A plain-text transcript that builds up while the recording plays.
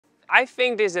I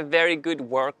think there's a very good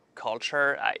work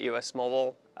culture at US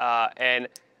Mobile and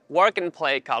work and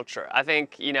play culture. I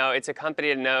think, it's a company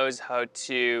that knows how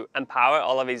to empower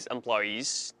all of its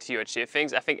employees to achieve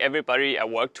things. I think everybody I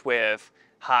worked with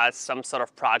has some sort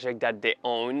of project that they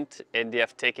owned and they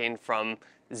have taken from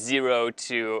 0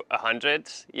 to 100,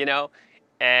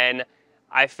 and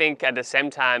I think at the same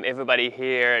time, everybody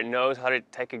here knows how to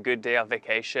take a good day of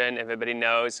vacation. Everybody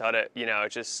knows how to,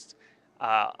 just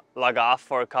log off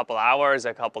for a couple hours,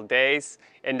 a couple days,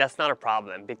 and that's not a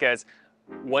problem because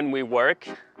when we work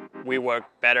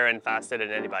better and faster than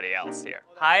anybody else here.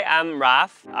 Hi, I'm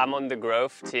Raph. I'm on the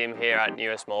growth team here at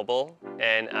US Mobile,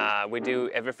 and we do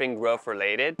everything growth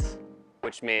related,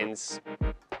 which means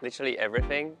literally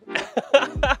everything.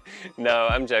 No,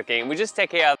 I'm joking. We just take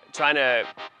care of trying to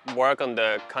work on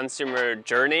the consumer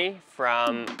journey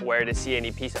from where they see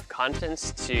any piece of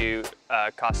content to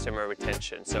customer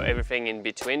retention. So everything in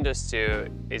between those two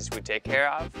is we take care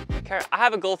of. I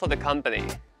have a goal for the company.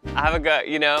 I have a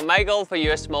goal, my goal for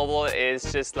US Mobile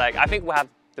is just like, I think we have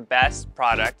the best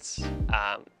products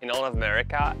in all of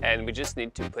America, and we just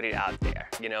need to put it out there.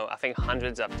 I think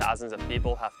hundreds of thousands of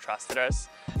people have trusted us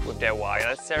with their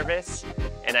wireless service,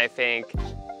 and I think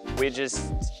we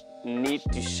just need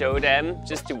to show them,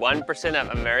 just to 1%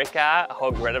 of America,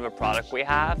 how great of a product we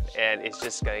have, and it's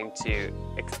just going to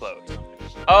explode.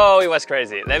 Oh, it was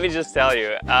crazy. Let me just tell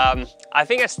you. I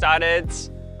think I started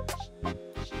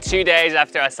 2 days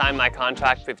after I signed my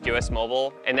contract with US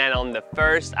Mobile, and then on the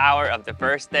first hour of the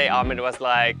first day, Ahmed was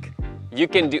like, you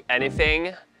can do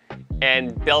anything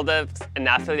and build an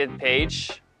affiliate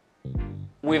page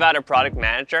without a product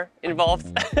manager involved,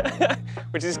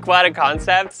 which is quite a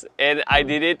concept, and I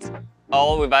did it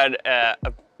all without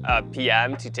a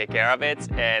PM to take care of it,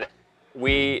 and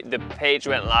the page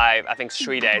went live, I think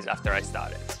 3 days after I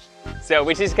started. So,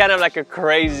 which is kind of like a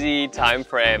crazy time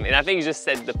frame, and I think you just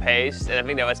set the pace, and I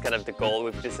think that was kind of the goal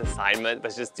with this assignment,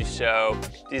 was just to show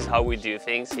this is how we do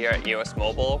things here at US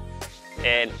Mobile,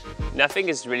 and nothing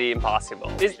is really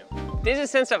impossible. There's a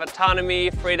sense of autonomy,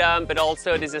 freedom, but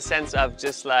also there's a sense of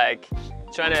just like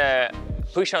trying to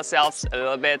push ourselves a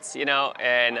little bit,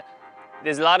 and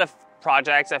there's a lot of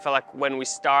projects. I feel like when we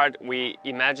start, we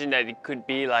imagine that it could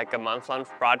be like a month-long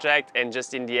project, and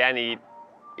just in the end,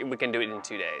 we can do it in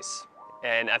 2 days.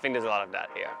 And I think there's a lot of that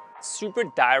here. Super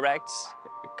direct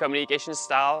communication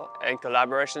style and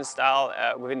collaboration style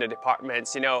within the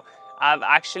departments. I've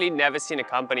actually never seen a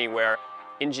company where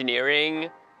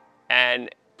engineering and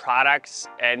products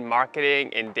and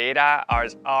marketing and data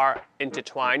are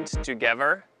intertwined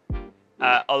together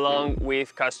along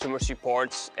with customer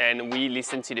support, and we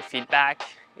listen to the feedback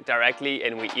directly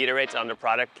and we iterate on the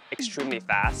product extremely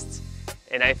fast.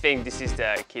 And I think this is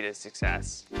the key to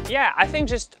success. Yeah, I think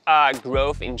just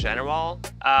growth in general.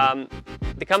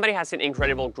 The company has an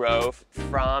incredible growth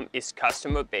from its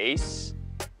customer base,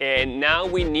 and now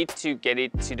we need to get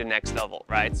it to the next level,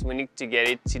 right? So we need to get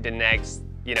it to the next,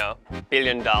 $1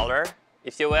 billion,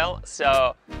 if you will.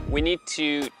 So we need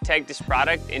to take this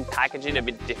product and package it a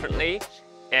bit differently,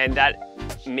 and that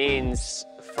means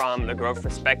from the growth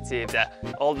perspective that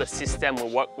all the system we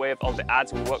work with, all the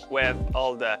ads we work with,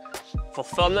 all the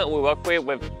fulfillment we work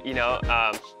with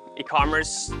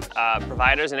e-commerce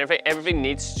providers, and everything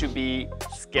needs to be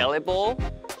scalable,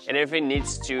 and everything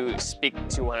needs to speak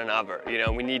to one another.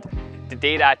 We need the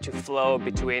data to flow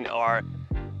between our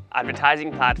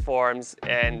advertising platforms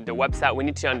and the website. We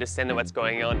need to understand what's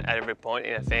going on at every point,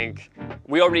 and I think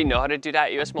we already know how to do that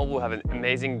at US Mobile. We have an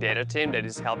amazing data team that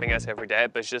is helping us every day,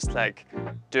 but it's just like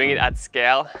doing it at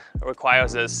scale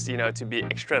requires us, to be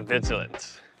extra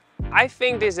vigilant. I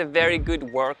think there's a very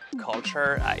good work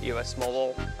culture at US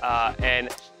Mobile and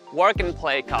work and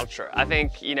play culture. I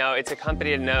think, it's a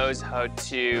company that knows how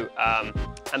to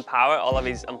empower all of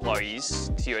its employees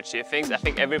to achieve things. I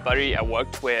think everybody I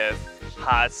worked with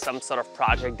has some sort of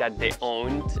project that they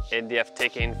owned and they have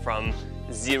taken from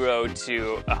 0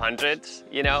 to 100,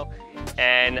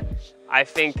 and I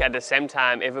think at the same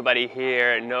time, everybody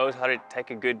here knows how to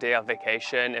take a good day of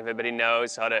vacation. Everybody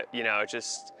knows how to,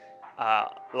 just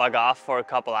log off for a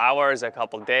couple hours, a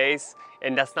couple days,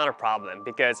 and that's not a problem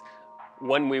because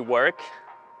when we work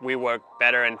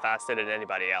better and faster than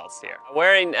anybody else here.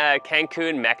 We're in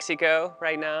Cancun, Mexico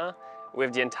right now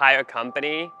with the entire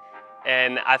company,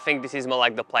 and I think this is more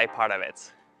like the play part of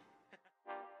it.